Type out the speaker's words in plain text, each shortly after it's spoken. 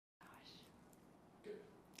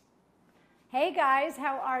Hey guys,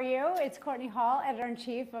 how are you? It's Courtney Hall,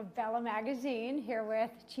 editor-in-chief of Bella Magazine, here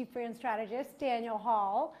with Chief Brand Strategist Daniel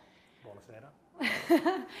Hall.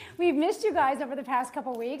 Buonasera. We've missed you guys over the past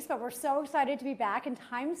couple weeks, but we're so excited to be back in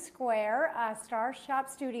Times Square, Star Shop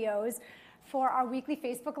Studios, for our weekly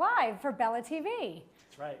Facebook Live for Bella TV.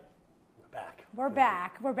 That's right. We're back. We're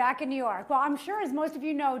back. We're back in New York. Well, I'm sure as most of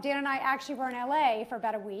you know, Dan and I actually were in LA for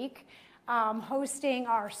about a week, hosting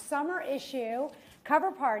our summer issue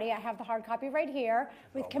cover party. I have the hard copy right here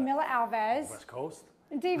with Camila Alves. West Coast.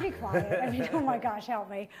 Dave, be quiet. I mean, oh my gosh, help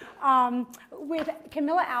me. With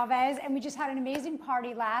Camila Alves, and we just had an amazing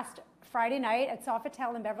party last Friday night at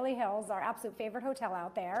Sofitel in Beverly Hills, our absolute favorite hotel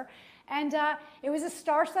out there. And it was a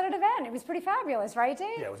star-studded event. It was pretty fabulous, right,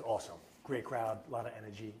 Dave? Yeah, it was awesome. Great crowd, a lot of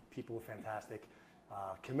energy. People were fantastic.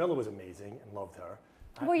 Camila was amazing and loved her.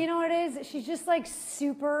 Well, you know what it is? She's just like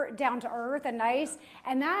super down to earth and nice.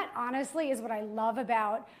 And that honestly is what I love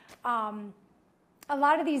about a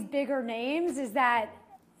lot of these bigger names, is that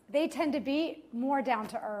they tend to be more down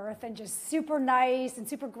to earth and just super nice and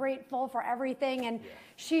super grateful for everything. And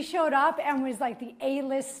she showed up and was like the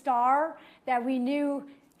A-list star that we knew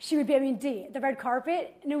she would be. I mean, the red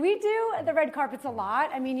carpet. You know, we do the red carpets a lot.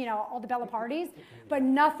 I mean, you know, all the Bella parties, but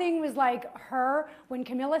nothing was like her. When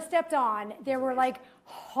Camila stepped on, there were like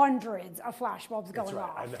hundreds of flashbulbs going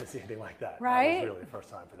off. I've never seen anything like that. Right? That was really the first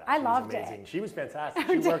time for that. I She loved was amazing. it. She was fantastic.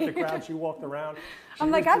 She worked the crowd. She walked around. I'm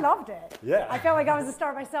like, I loved it. Yeah. I felt like I was a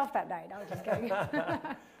star myself that night. I was just kidding.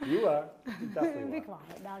 You are. You definitely Be were.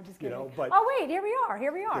 quiet. No, I'm just kidding. You know, but oh wait, here we are.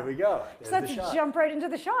 Here we are. Here we go. So There's let's the shot. jump right into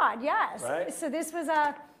the shot. Yes. Right. So this was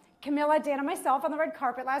Camila, Dan, and myself on the red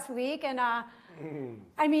carpet last week, and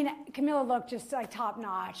I mean, Camila looked just like top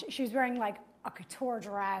notch. She was wearing like a couture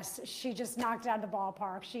dress. She just knocked it out of the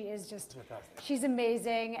ballpark. She is just, fantastic. She's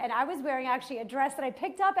amazing. And I was wearing actually a dress that I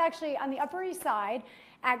picked up actually on the Upper East Side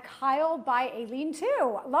at Kyle by Aileen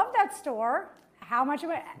too. Love that store. How much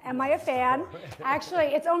am I a fan?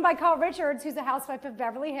 Actually, it's owned by Kyle Richards, who's a housewife of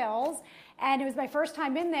Beverly Hills. And it was my first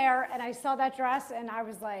time in there, and I saw that dress, and I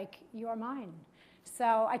was like, you are mine.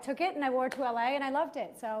 So I took it, and I wore it to LA, and I loved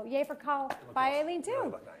it. So yay for Kyle by Aileen too.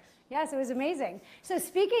 Really nice. Yes, it was amazing. So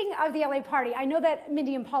speaking of the LA party, I know that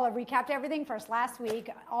Mindy and Paula recapped everything for us last week,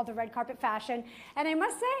 all the red carpet fashion. And I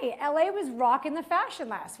must say, LA was rocking the fashion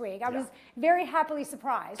last week. I was very happily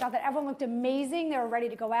surprised. I thought that everyone looked amazing. They were ready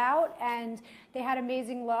to go out, and they had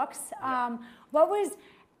amazing looks. What was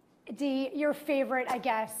your favorite, I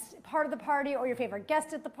guess, part of the party, or your favorite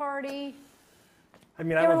guest at the party? I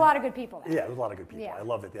mean, there were a lot of good people there. Yeah, there was a lot of good people. Yeah. I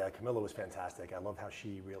loved it. Yeah, Camila was fantastic. I loved how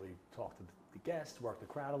she really talked to the guests, worked the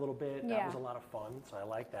crowd a little bit. That was a lot of fun, so I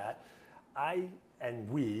like that.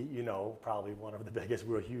 We, you know, probably one of the biggest,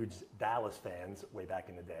 we were huge Dallas fans way back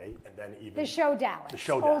in the day, and then even The show Dallas. The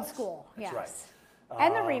show Old Dallas. school, That's yes. right.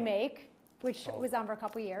 And the remake, which was on for a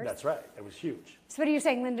couple years. That's right. It was huge. So what are you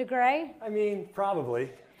saying, Linda Gray? I mean, probably.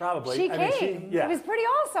 She I mean, came. It was pretty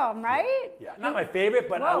awesome, right? Yeah, not my favorite,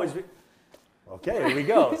 but I Whoa. was. Okay, here we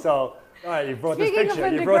go. So, all right, you brought Speaking this picture.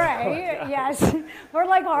 of Linda Gray, yes, we're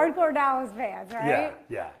like hardcore Dallas fans, right?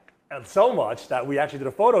 Yeah. And so much that we actually did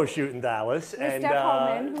a photo shoot in Dallas. With and Steph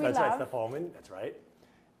Holman, who we that's love. right, Steph Holman. That's right.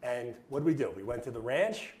 And what did we do? We went to the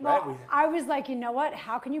ranch, Well, right? I was like, you know what?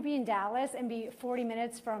 How can you be in Dallas and be 40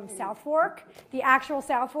 minutes from South Fork, the actual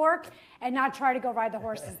South Fork, and not try to go ride the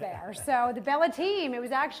horses there? So the Bella team, it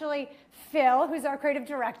was actually Phil, who's our creative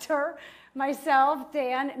director, myself,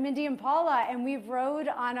 Dan, Mindy, and Paula, and we rode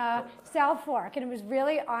on a South Fork, and it was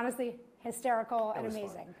really, honestly, hysterical and amazing.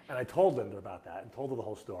 Fun. And I told Linda about that and told her the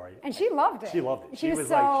whole story. And she loved it. She loved it. She was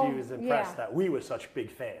impressed that we were such big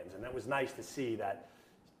fans, and that was nice to see that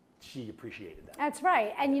she appreciated that. That's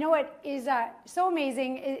right. And you know what is so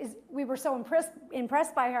amazing is we were so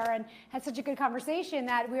impressed by her and had such a good conversation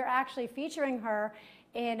that we're actually featuring her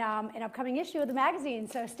in an upcoming issue of the magazine.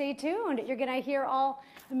 So stay tuned. You're going to hear all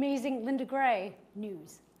amazing Linda Gray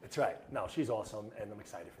news. That's right. No, she's awesome, and I'm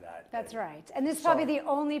excited for that. That's right. And this is probably the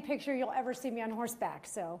only picture you'll ever see me on horseback.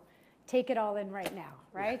 So take it all in right now,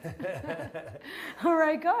 right? All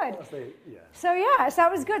right, good. So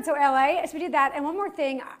that was good. So LA, so we did that. And one more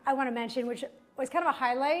thing I want to mention, which was kind of a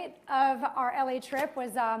highlight of our LA trip,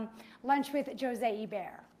 was lunch with Jose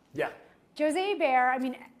Hebert. Yeah. Jose Hebert, I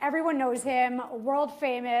mean, everyone knows him, world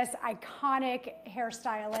famous, iconic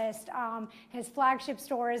hairstylist. His flagship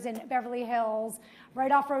store is in Beverly Hills,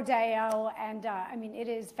 right off Rodeo, and I mean, it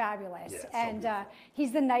is fabulous. Yeah, and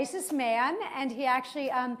he's the nicest man, and he actually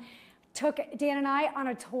took Dan and I on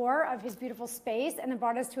a tour of his beautiful space, and then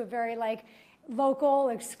brought us to a very local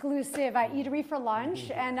exclusive eatery for lunch,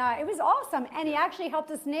 and it was awesome. And he actually helped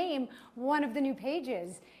us name one of the new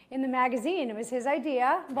pages in the magazine. It was his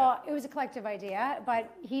idea. Well, it was a collective idea,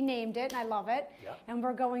 but he named it, and I love it. And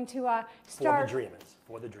we're going to start... For the dreamers.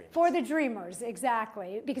 For the dreamers. For the dreamers,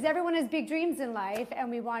 exactly. Because everyone has big dreams in life, and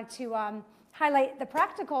we want to highlight the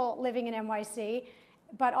practical living in NYC,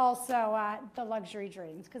 but also the luxury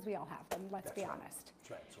dreams, because we all have them, let's be honest.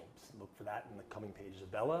 That's right. So look for that in the coming pages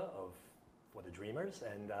of Bella, of For the Dreamers,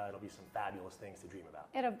 and it'll be some fabulous things to dream about.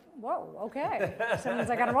 Whoa, okay. Someone's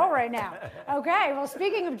like on a roll right now. Okay, well,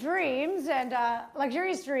 speaking of dreams and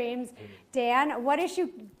luxurious dreams, Dan, what issue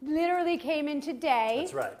literally came in today?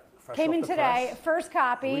 That's right. Fresh came off in the today, press. first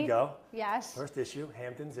copy. Here we go. Yes. First issue,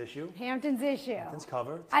 Hampton's issue. Hampton's issue. Hampton's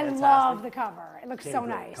cover. It's I fantastic. love the cover. It looks Came so great.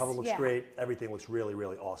 nice. Cover looks great. Everything looks really,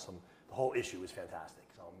 really awesome. The whole issue is fantastic,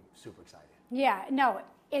 so I'm super excited. Yeah, no,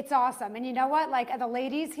 it's awesome. And you know what? Like the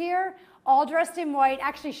ladies here, all dressed in white,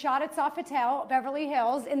 actually shot at Sofitel, Beverly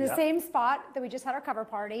Hills, in the same spot that we just had our cover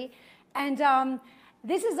party. And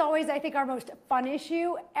this is always, I think, our most fun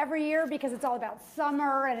issue every year because it's all about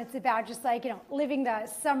summer and it's about just like, living the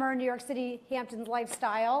summer New York City Hamptons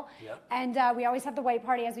lifestyle. And we always have the white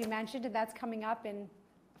party, as we mentioned, and that's coming up in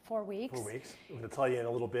 4 weeks. 4 weeks. I'm going to tell you in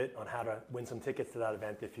a little bit on how to win some tickets to that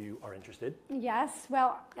event if you are interested. Yes,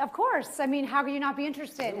 well, of course. I mean, how could you not be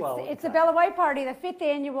interested? Well, it's the Bella White Party, the 5th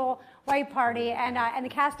annual White Party, and the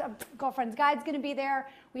cast of Girlfriend's Guide's going to be there.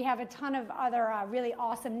 We have a ton of other really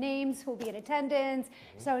awesome names who will be in attendance.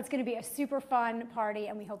 So it's going to be a super fun party,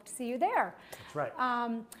 and we hope to see you there. That's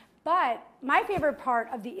right. But my favorite part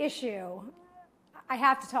of the issue I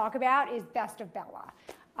have to talk about is Best of Bella.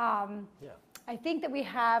 I think that we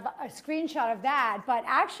have a screenshot of that, but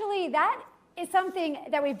actually that is something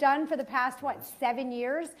that we've done for the past, 7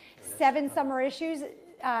 years? 7 summer issues,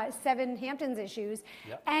 7 Hamptons issues.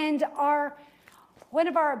 And one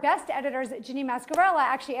of our best editors, Ginny Mascarella,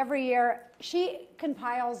 actually every year, she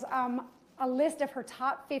compiles a list of her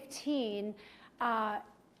top 15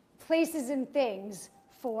 places and things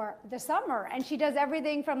for the summer. And she does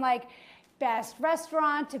everything from like best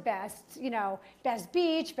restaurant to best, best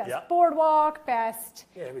beach, best boardwalk, best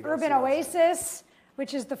urban oasis,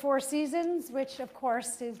 which is the Four Seasons, which of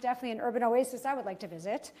course is definitely an urban oasis I would like to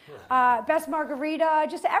visit. Best margarita,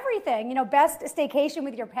 just everything, best staycation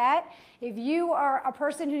with your pet. If you are a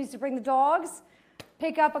person who needs to bring the dogs,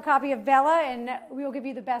 pick up a copy of Bella and we will give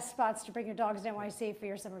you the best spots to bring your dogs to NYC for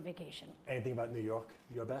your summer vacation. Anything about New York,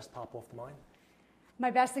 your best, pop off the mind? My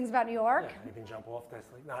best things about New York? Yeah, anything jump off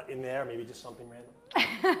that's like not in there, maybe just something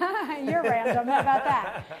random? You're random. How about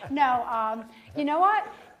that? No, you know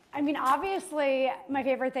what? I mean, obviously, my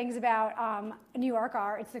favorite things about New York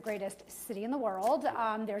are it's the greatest city in the world.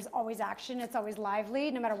 There's always action. It's always lively.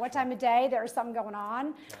 No matter what time of day, there's something going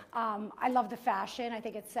on. I love the fashion. I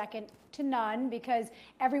think it's second to none because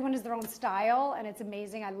everyone has their own style, and it's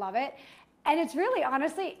amazing. I love it. And it's really,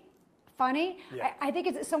 honestly, funny. I think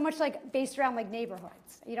it's so much like based around like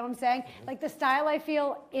neighborhoods. You know what I'm saying? Like the style I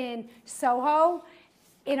feel in Soho,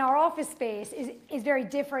 in our office space, is very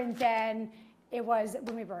different than it was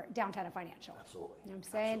when we were downtown at Financial. Absolutely. You know what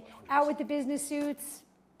I'm saying? Absolutely, Out with the business suits,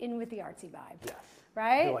 in with the artsy vibe. Yes.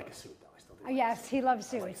 Right? I do like a suit though. I still do. Like yes, he loves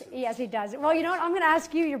suits. like suits. Yes, he does. Well, you know what? I'm going to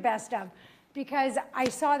ask you your best of because I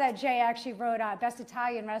saw that Jay actually wrote best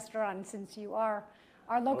Italian restaurant since you are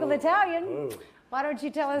our local Italian. Why don't you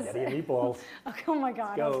tell us? Spaghetti and meatballs. Oh my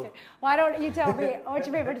God. Let's go. Okay. Why don't you tell me what's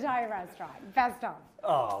your favorite Italian restaurant? Best of.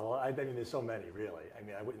 Oh, well, I mean, there's so many, really. I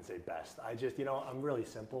mean, I wouldn't say best. I just, I'm really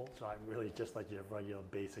simple, so I'm really just like your regular,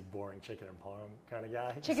 basic, boring chicken and parm kind of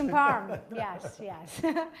guy. Chicken parm, yes.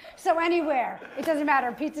 So anywhere, it doesn't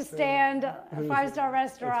matter. Pizza stand, a 5-star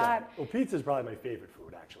restaurant. Well, pizza is probably my favorite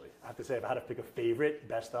food, actually. I have to say, if I had to pick a favorite,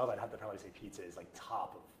 best of, I'd have to probably say pizza is like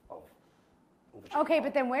top of Okay,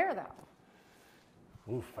 but then where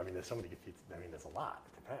though? Oof, I mean, there's so many good pizza. I mean, there's a lot.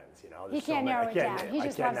 It depends, He can't narrow it down. He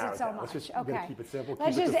just loves it so much. Let's just keep it simple.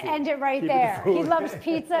 Let's just end it right there. He loves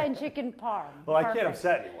pizza and chicken parm. Well, I can't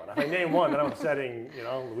upset anyone. If I name one, then I'm upsetting,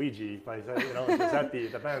 Luigi. If I say, Giuseppe,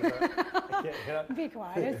 it depends. Be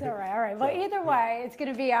quiet. It's all right. Well, either way, it's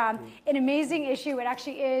going to be an amazing issue. It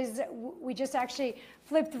actually is. We just actually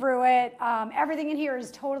flipped through it. Everything in here is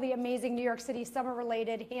totally amazing. New York City summer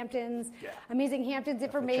related, Hamptons, amazing Hamptons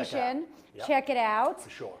information. Check it out. For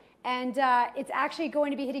sure. And it's actually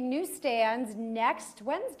going to be hitting newsstands next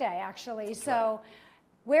Wednesday, actually. So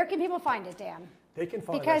where can people find it, Dan? They can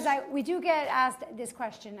find because us. we do get asked this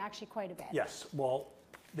question actually quite a bit. Yes. Well,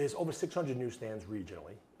 there's over 600 newsstands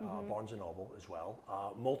regionally, Barnes & Noble as well,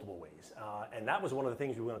 multiple ways. And that was one of the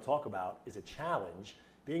things we were going to talk about is a challenge.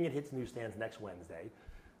 Being it hits newsstands next Wednesday,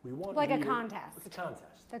 we want like readers, a contest. It's a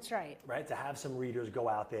contest. That's right. Right, to have some readers go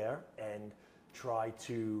out there and try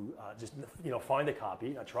to just find a copy.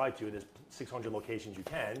 Not try to. There's 600 locations you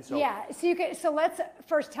can. So yeah. So let's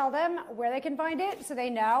first tell them where they can find it, so they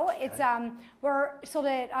know. Okay. It's we're sold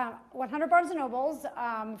at 100 Barnes and Nobles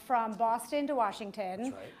from Boston to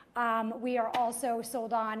Washington. That's right. We are also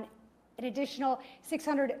sold on an additional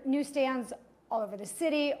 600 newsstands all over the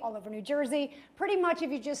city, all over New Jersey. Pretty much, if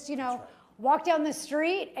you just walk down the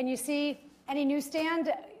street and you see any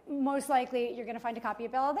newsstand, most likely you're going to find a copy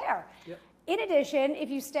of Bella there. Yep. In addition, if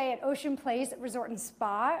you stay at Ocean Place Resort and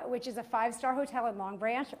Spa, which is a 5-star hotel in Long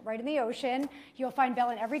Branch, right in the ocean, you'll find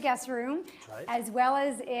Bella in every guest room, right. as well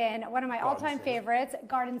as in one of my all-time favorites,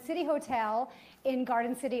 Garden City Hotel in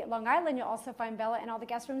Garden City, Long Island. You'll also find Bella in all the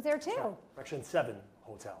guest rooms there too. Right. Actually, in 7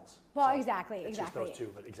 hotels. Well, so exactly. It's just those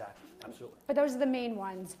 2, but exactly, absolutely. But those are the main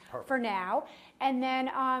ones Perfect. For now. And then,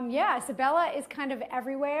 so Bella is kind of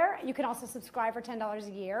everywhere. You can also subscribe for $10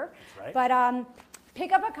 a year. That's right. But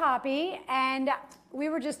pick up a copy, and we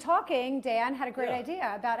were just talking, Dan had a great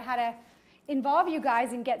idea about how to involve you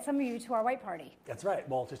guys and get some of you to our white party. That's right.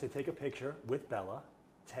 Well, just to take a picture with Bella,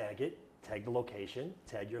 tag it, tag the location,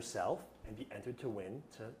 tag yourself, and be entered to win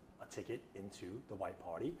a ticket into the white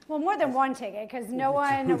party. Well, more than one ticket, because no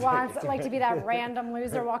one wants to be that random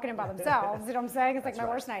loser walking in by themselves. You know what I'm saying? It's like my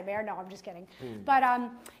worst nightmare. No, I'm just kidding. But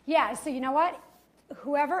so you know what?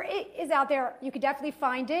 Whoever is out there, you could definitely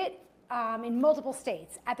find it in multiple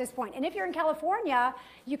states at this point. And if you're in California,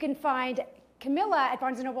 you can find Camilla at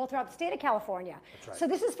Barnes & Noble throughout the state of California. That's right. So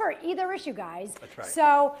this is for either issue, guys. That's right.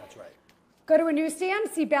 So That's right. Go to a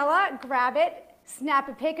newsstand, see Bella, grab it, snap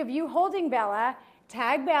a pic of you holding Bella,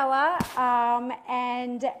 tag Bella,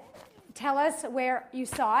 and tell us where you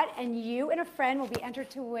saw it, and you and a friend will be entered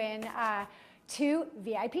to win 2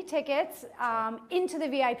 VIP tickets into the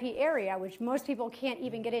VIP area, which most people can't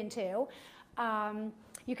even get into.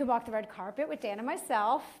 You can walk the red carpet with Dan and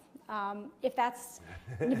myself. If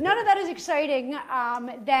none of that is exciting,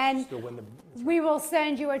 then we will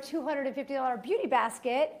send you a $250 beauty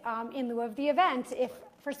basket in lieu of the event if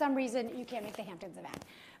for some reason you can't make the Hamptons event.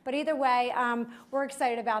 But either way, we're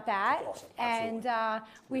excited about that. Awesome. And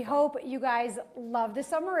we hope you guys love the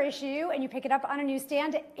summer issue and you pick it up on a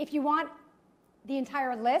newsstand. If you want the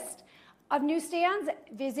entire list of newsstands,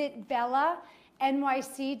 visit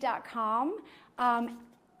bellanyc.com.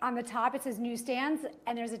 On the top, it says newsstands,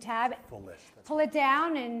 and there's a tab. Full list. Pull it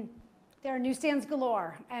down, and there are newsstands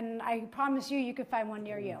galore. And I promise you can find one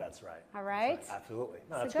near you. That's right. All right? That's right. Absolutely.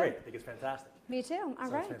 No, that's great. I think it's fantastic. Me too. All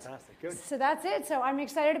right. Sounds fantastic. Good. So that's it. So I'm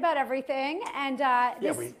excited about everything. And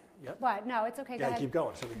what? No, it's okay. Go ahead. Keep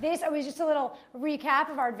going. This was just a little recap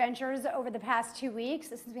of our adventures over the past 2 weeks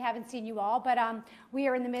since we haven't seen you all. But we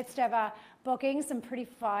are in the midst of booking some pretty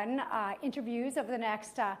fun interviews over the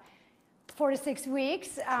next 4 to 6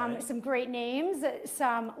 weeks. Some great names,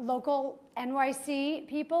 some local NYC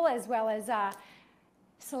people, as well as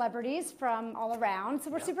celebrities from all around. So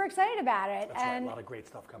we're super excited about it. That's right. A lot of great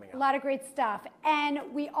stuff coming up. A lot of great stuff. And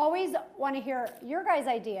we always want to hear your guys'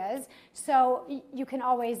 ideas. So you can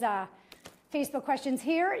always Facebook questions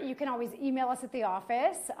here. You can always email us at the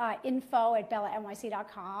office,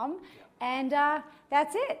 info@bellanyc.com. And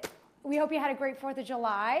that's it. We hope you had a great 4th of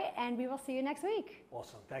July, and we will see you next week.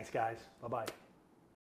 Awesome. Thanks, guys. Bye-bye.